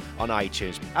review on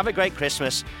iTunes. Have a great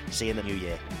Christmas. See you in the new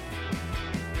year.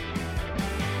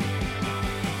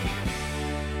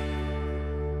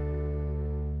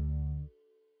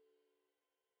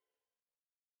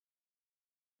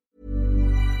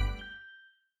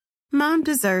 Mom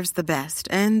deserves the best,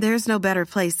 and there's no better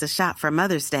place to shop for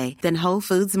Mother's Day than Whole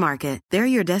Foods Market. They're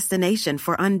your destination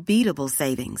for unbeatable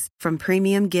savings, from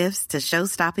premium gifts to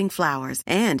show-stopping flowers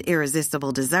and irresistible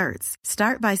desserts.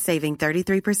 Start by saving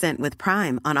 33% with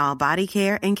Prime on all body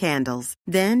care and candles.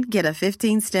 Then get a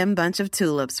 15-stem bunch of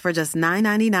tulips for just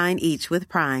 $9.99 each with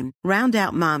Prime. Round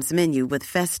out Mom's menu with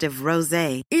festive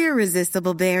rosé,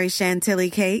 irresistible berry chantilly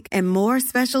cake, and more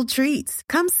special treats.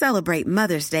 Come celebrate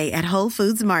Mother's Day at Whole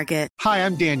Foods Market. Hi,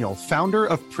 I'm Daniel, founder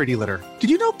of Pretty Litter. Did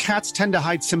you know cats tend to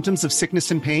hide symptoms of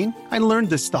sickness and pain? I learned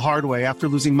this the hard way after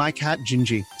losing my cat,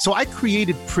 Gingy. So I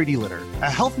created Pretty Litter, a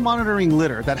health monitoring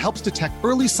litter that helps detect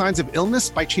early signs of illness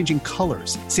by changing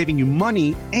colors, saving you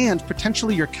money and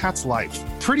potentially your cat's life.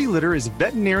 Pretty Litter is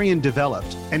veterinarian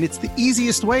developed, and it's the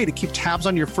easiest way to keep tabs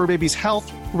on your fur baby's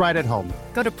health right at home.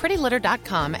 Go to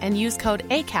prettylitter.com and use code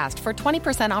ACAST for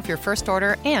 20% off your first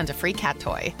order and a free cat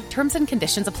toy. Terms and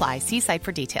conditions apply. See site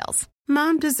for details.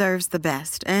 Mom deserves the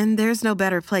best, and there's no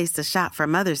better place to shop for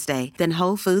Mother's Day than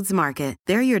Whole Foods Market.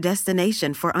 They're your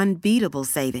destination for unbeatable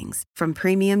savings, from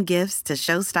premium gifts to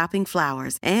show-stopping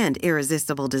flowers and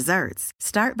irresistible desserts.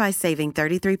 Start by saving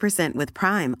 33% with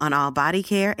Prime on all body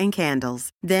care and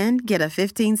candles. Then get a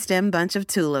 15-stem bunch of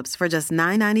tulips for just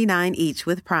 $9.99 each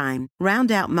with Prime.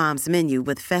 Round out Mom's menu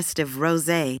with festive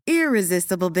rosé,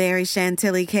 irresistible berry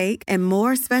chantilly cake, and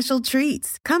more special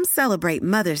treats. Come celebrate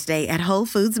Mother's Day at Whole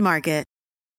Foods Market.